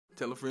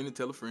tell a friend and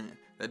tell a friend.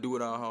 That do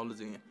it all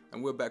haulers in.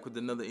 And we're back with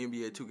another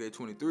NBA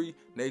 2K23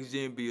 Next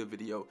Gen build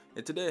video.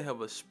 And today I have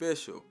a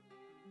special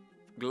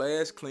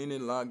glass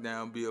cleaning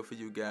lockdown build for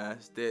you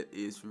guys that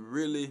is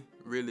really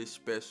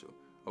special.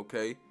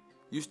 Okay,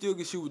 you still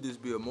can shoot with this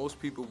build.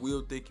 Most people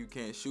will think you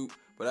can't shoot,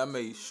 but I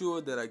made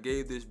sure that I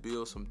gave this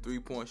build some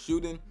 3-point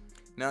shooting.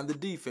 Now the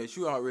defense,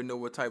 you already know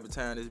what type of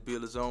time this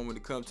build is on when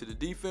it comes to the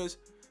defense.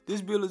 This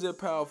build is at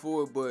power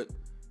forward, but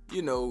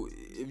you know,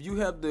 if you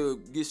have to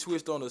get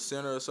switched on the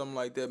center or something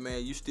like that,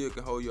 man, you still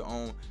can hold your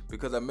own,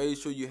 because I made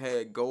sure you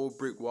had gold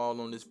brick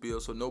wall on this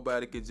build so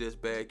nobody can just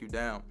back you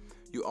down.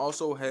 You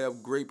also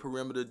have great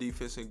perimeter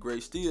defense and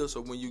great steal,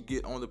 so when you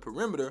get on the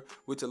perimeter,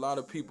 which a lot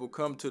of people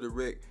come to the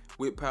wreck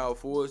with power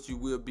forwards, you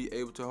will be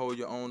able to hold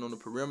your own on the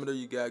perimeter.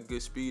 You got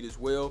good speed as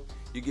well.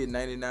 You get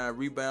 99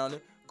 rebounding,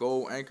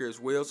 gold anchor as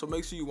well. So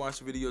make sure you watch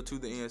the video to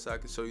the end so I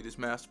can show you this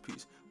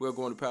masterpiece. We're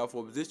going to power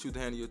forward position, choose the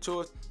hand of your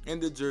choice and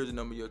the jersey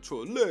number of your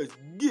choice. Let's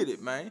get it,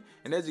 man.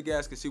 And as you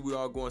guys can see, we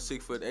are going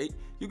 6'8".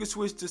 You can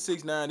switch to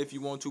 6'9" if you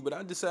want to, but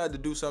I decided to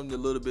do something a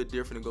little bit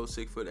different and go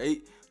 6'8".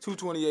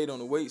 228 on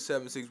the weight,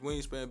 7'6"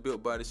 wingspan,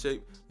 built body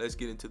shape. Let's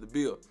get into the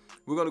build.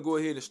 We're going to go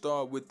ahead and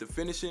start with the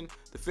finishing.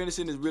 The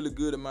finishing is really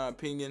good in my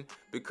opinion,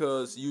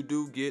 because you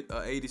do get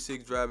a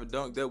 86 driving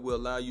dunk that will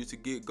allow you to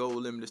get goal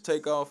limitless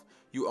takeoff.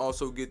 You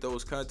also get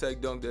those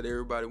contact dunk that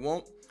everybody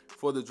want.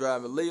 For the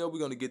driving layup, we're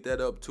going to get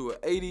that up to an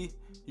 80.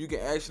 You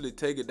can actually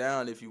take it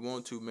down if you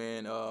want to,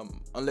 man,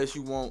 unless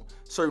you want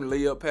certain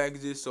layup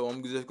packages. So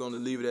I'm just going to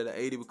leave it at an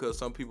 80 because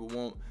some people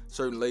want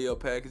certain layup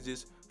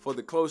packages. For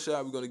the close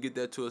shot, we're going to get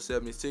that to a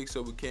 76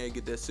 so we can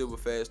get that silver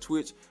fast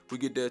twitch. We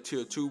get that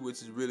tier 2,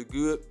 which is really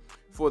good.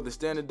 For the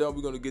standard dunk,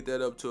 we're going to get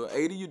that up to an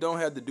 80. You don't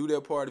have to do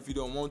that part if you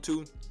don't want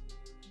to,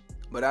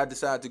 but I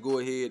decided to go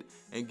ahead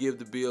and give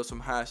the build some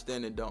high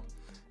standard dunk.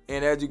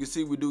 And as you can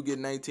see, we do get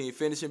 19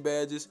 finishing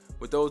badges.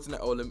 With those,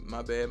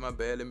 my bad.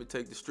 Let me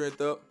take the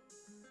strength up.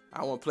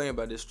 I wasn't playing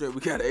by this strength.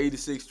 We got an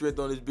 86 strength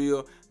on this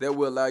build. That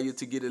will allow you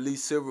to get at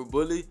least silver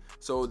bully.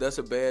 So that's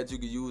a badge you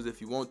can use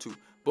if you want to.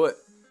 But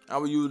I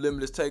will use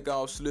limitless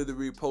takeoff,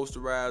 slithery,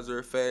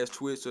 posterizer, fast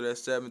twitch. So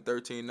that's 7,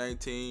 13,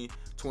 19,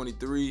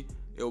 23.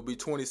 It will be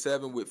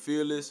 27 with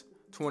fearless,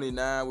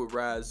 29 with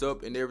rise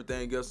up, and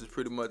everything else is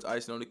pretty much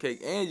icing on the cake.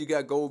 And you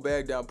got gold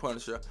bag down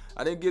punisher.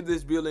 I didn't give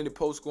this build any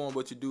post scoring,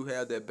 but you do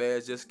have that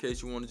badge just in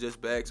case you want to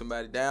just bag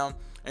somebody down.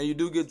 And you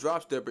do get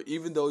drop stepper,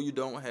 even though you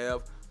don't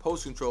have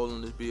post control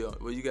on this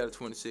build. Well, you got a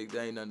 26,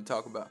 that ain't nothing to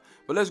talk about.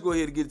 But let's go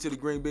ahead and get to the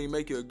green bean,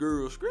 make you a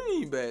girl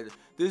scream badge.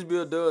 This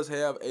build does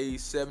have a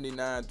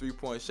 79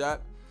 3-point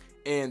shot,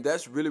 and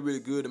that's really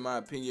good in my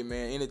opinion,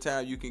 man.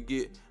 Anytime you can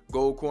get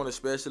gold corner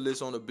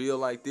specialists on a build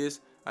like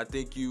this, I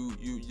think you're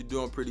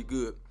doing pretty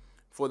good.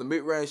 For the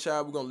mid-range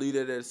shot, we're going to leave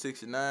that at a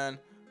 69.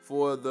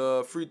 For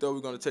the free throw,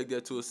 we're going to take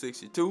that to a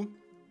 62.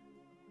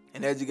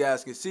 And as you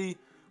guys can see,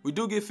 we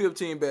do get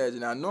 15 badges.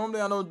 Now,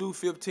 normally I don't do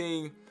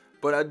 15,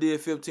 but I did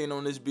 15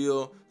 on this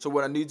build. So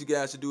what I need you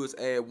guys to do is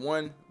add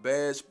 1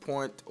 badge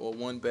point, or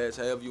 1 badge,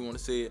 however you want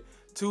to say it,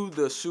 to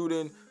the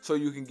shooting so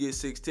you can get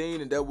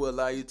 16, and that will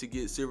allow you to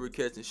get silver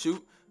catch and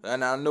shoot.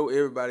 And I know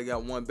everybody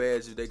got 1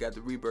 badge if they got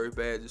the rebirth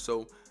badges,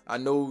 so I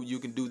know you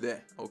can do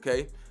that,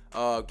 okay?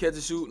 Catch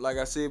and shoot, like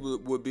I said,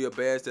 would be a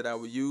badge that I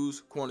would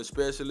use. Corner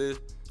specialist,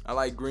 I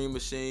like green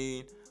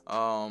machine.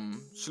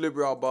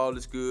 Slippery off ball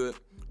is good.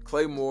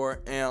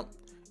 Claymore, amp,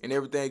 and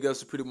everything else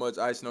is pretty much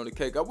icing on the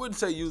cake. I wouldn't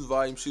say use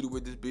volume shooter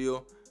with this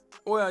build.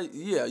 Well,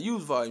 yeah,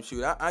 use volume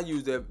shooter. I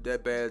use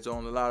that badge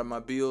on a lot of my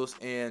builds,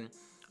 and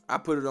I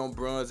put it on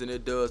bronze, and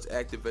it does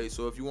activate.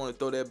 So if you want to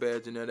throw that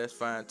badge in there, that's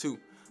fine too.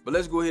 But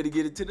let's go ahead and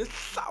get it to the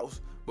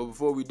sauce. But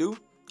before we do,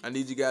 I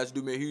need you guys to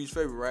do me a huge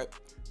favor, right?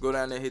 Go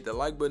down there, hit that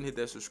like button, hit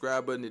that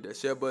subscribe button, hit that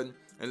share button,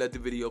 and let the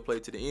video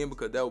play to the end,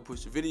 because that will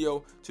push the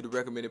video to the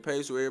recommended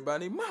page so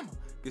everybody mama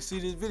can see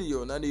this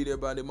video. And I need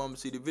everybody mama to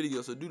see the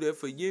video, so do that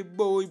for your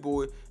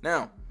boy.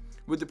 Now,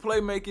 with the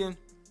playmaking,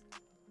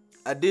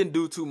 I didn't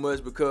do too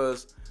much,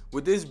 because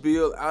with this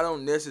build, I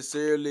don't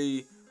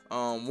necessarily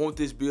want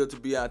this build to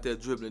be out there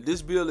dribbling.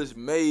 This build is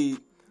made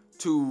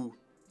to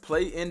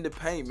play in the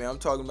paint, man. I'm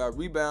talking about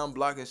rebound,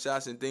 blocking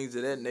shots, and things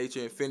of that nature,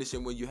 and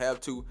finishing when you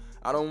have to.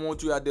 I don't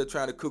want you out there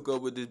trying to cook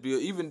up with this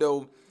build. Even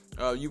though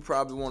you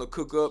probably want to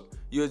cook up,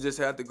 you'll just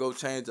have to go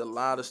change a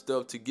lot of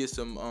stuff to get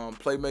some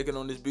playmaking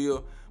on this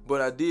build.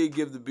 But I did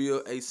give the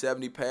build a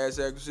 70 pass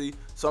accuracy.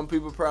 Some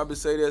people probably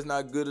say that's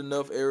not good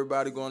enough.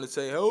 Everybody going to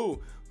say, oh,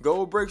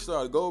 gold break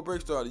starter, gold break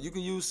starter. You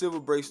can use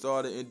silver break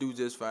starter and do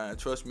just fine.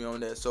 Trust me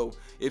on that. So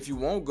if you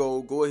want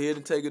gold, go ahead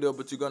and take it up,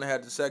 but you're going to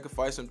have to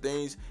sacrifice some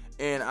things.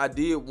 And I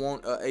did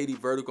want an 80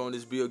 vertical on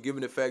this build,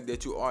 given the fact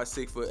that you are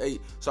 6'8".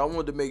 So I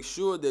wanted to make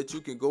sure that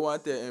you can go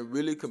out there and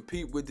really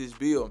compete with this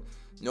build.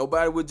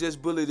 Nobody would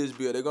just bully this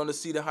build. They're going to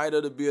see the height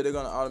of the build. They're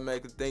going to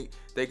automatically think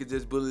they could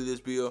just bully this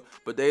build.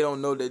 But they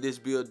don't know that this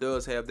build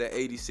does have that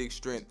 86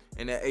 strength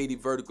and that 80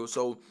 vertical.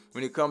 So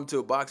when it comes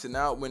to boxing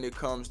out, when it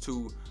comes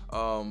to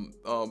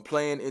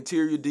playing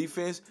interior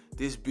defense,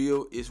 this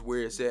build is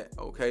where it's at,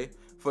 okay?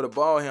 For the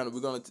ball handle,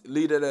 we're going to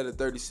leave that at a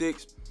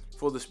 36.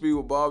 For the speed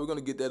with ball, we're going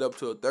to get that up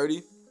to a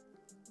 30.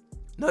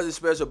 Nothing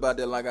special about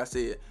that, like I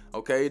said.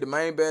 Okay, the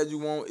main badge you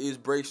want is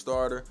brake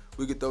starter.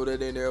 We can throw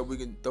that in there. We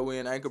can throw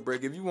in ankle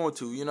brake if you want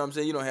to. You know what I'm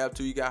saying? You don't have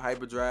to. You got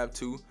hyperdrive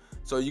too.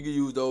 So you can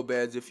use those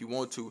badges if you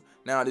want to.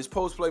 Now, this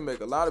post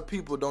playmaker, a lot of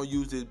people don't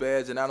use this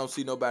badge, and I don't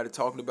see nobody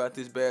talking about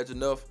this badge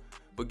enough.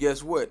 But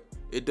guess what?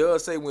 It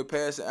does say when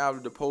passing out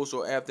of the post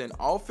or after an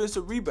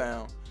offensive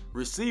rebound,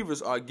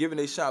 receivers are given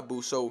a shot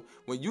boost. So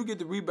when you get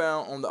the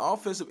rebound on the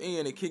offensive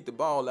end and kick the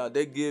ball out,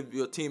 they give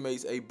your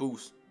teammates a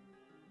boost.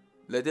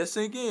 Let that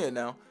sink in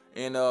now.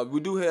 And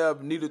we do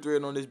have needle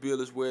thread on this build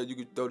as well. You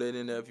can throw that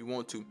in there if you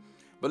want to.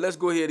 But let's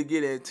go ahead and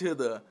get into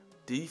the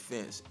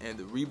defense and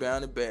the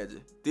rebounding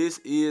badges. This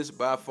is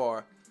by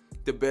far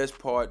the best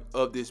part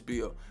of this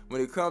build.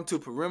 When it comes to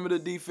perimeter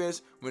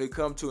defense, when it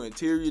comes to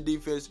interior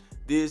defense,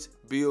 this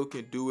build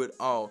can do it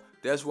all.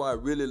 That's why I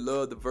really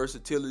love the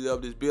versatility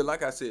of this build.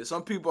 Like I said,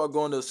 some people are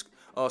going to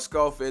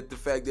scoff at the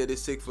fact that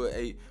it's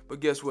 6'8", but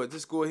guess what?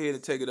 Just go ahead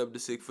and take it up to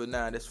 6'9".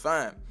 That's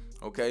fine,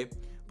 okay?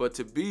 But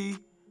to be,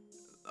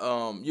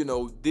 you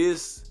know,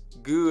 this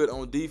good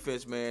on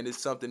defense, man, is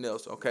something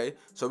else, okay?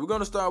 So we're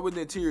gonna start with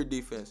the interior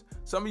defense.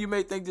 Some of you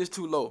may think this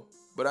too low,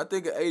 but I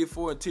think an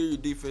 84 interior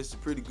defense is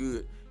pretty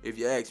good if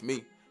you ask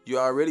me. You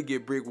already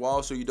get brick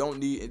wall, so you don't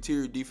need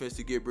interior defense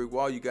to get brick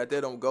wall. You got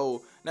that on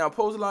gold. Now,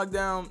 post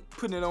lockdown,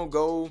 putting it on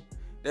gold,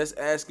 that's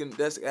asking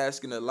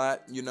a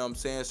lot, you know what I'm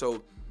saying?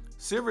 So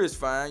silver is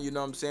fine, you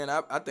know what I'm saying?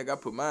 I think I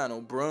put mine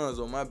on bronze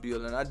on my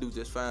build, and I do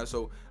just fine.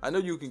 So I know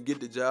you can get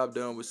the job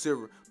done with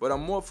silver, but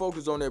I'm more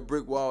focused on that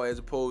brick wall as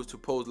opposed to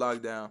post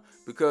lockdown,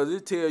 because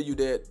it tells you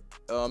that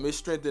it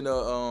strengthens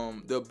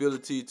the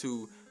ability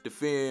to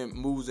defend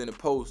moves in the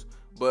post.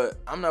 But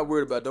I'm not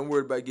worried about it. Don't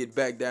worry about getting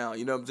back down.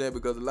 You know what I'm saying?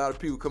 Because a lot of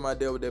people come out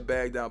there with that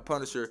bag down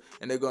Punisher,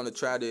 and they're going to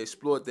try to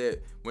exploit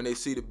that when they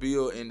see the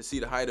build and see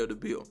the height of the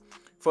build.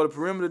 For the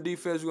perimeter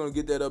defense, we're going to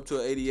get that up to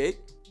an 88.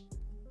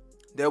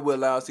 That will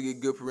allow us to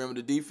get good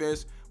perimeter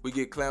defense. We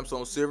get clamps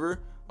on silver.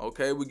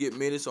 Okay, we get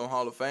minutes on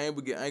Hall of Fame.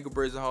 We get ankle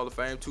braces on Hall of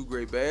Fame. 2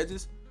 great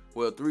badges.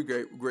 Well,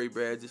 3 great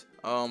badges.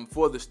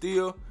 For the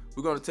steel,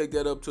 we're going to take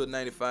that up to a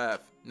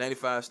 95.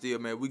 95 steel,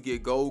 man. We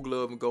get gold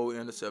glove and gold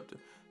interceptor.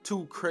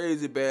 2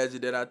 crazy badges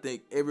that I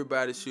think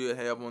everybody should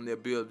have on their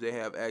build if they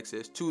have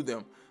access to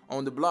them.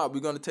 On the block, we're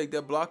going to take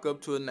that block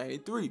up to a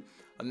 93.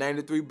 A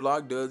 93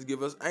 block does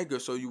give us anchor,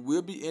 so you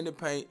will be in the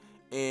paint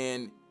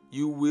and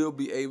you will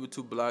be able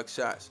to block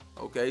shots.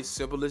 Okay,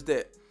 simple as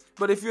that.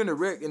 But if you're in the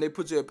rec and they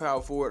put you at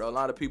power forward, a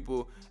lot of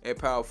people at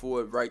power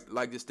forward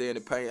like to stay in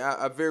the paint.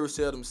 I very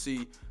seldom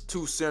see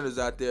 2 centers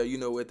out there, you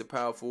know, at the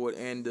power forward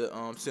and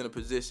the center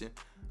position.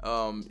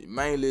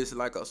 Mainly it's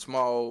like a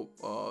small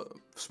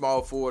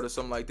forward or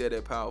something like that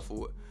at power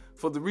forward.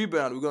 For the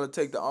rebound, we're going to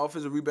take the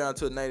offensive rebound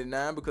to a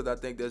 99 because I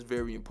think that's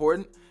very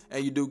important.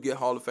 And you do get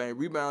Hall of Fame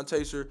rebound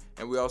chaser,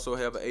 and we also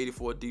have an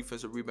 84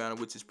 defensive rebounder,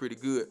 which is pretty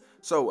good.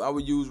 So I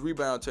would use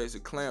rebound chaser,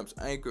 clamps,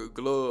 anchor,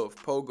 glove,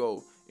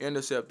 pogo,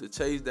 interceptor,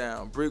 chase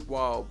down, brick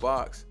wall,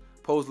 box,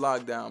 post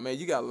lockdown. Man,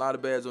 you got a lot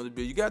of badges on the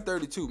build. You got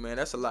 32, man.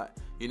 That's a lot.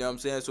 You know what I'm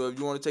saying? So if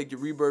you want to take your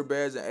rebirth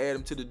badge and add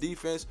them to the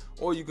defense,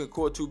 or you can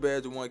core 2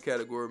 badges in 1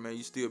 category, man,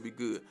 you still be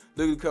good.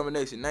 Look at the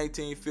combination: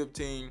 19,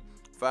 15,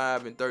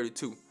 5, and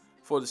 32.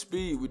 For the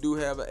speed, we do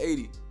have an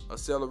 80.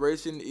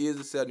 Acceleration is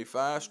a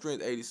 75.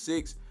 Strength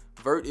 86.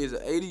 Vert is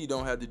an 80. You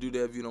don't have to do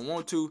that if you don't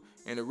want to.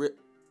 And the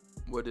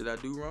what did I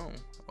do wrong?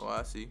 Oh,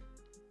 I see.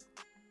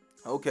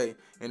 Okay,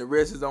 and the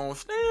rest is on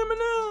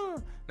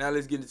stamina. Now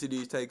let's get into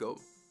these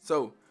takeovers.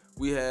 So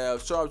we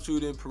have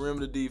sharpshooting,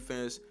 perimeter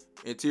defense,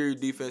 interior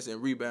defense,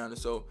 and rebounding.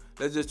 So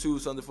let's just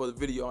choose something for the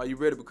video. Are you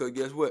ready? Because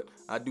guess what?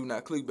 I do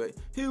not clickbait.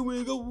 Here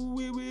we go,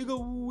 here we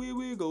go, here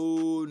we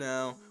go.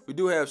 Now, we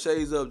do have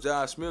shades of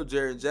Josh Smith,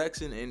 Jaren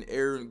Jackson, and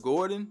Aaron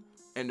Gordon.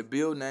 And the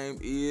build name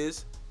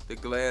is the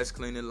Glass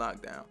Cleaning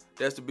Lockdown.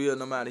 That's the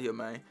build. I'm out of here,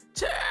 man.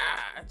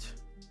 Charge!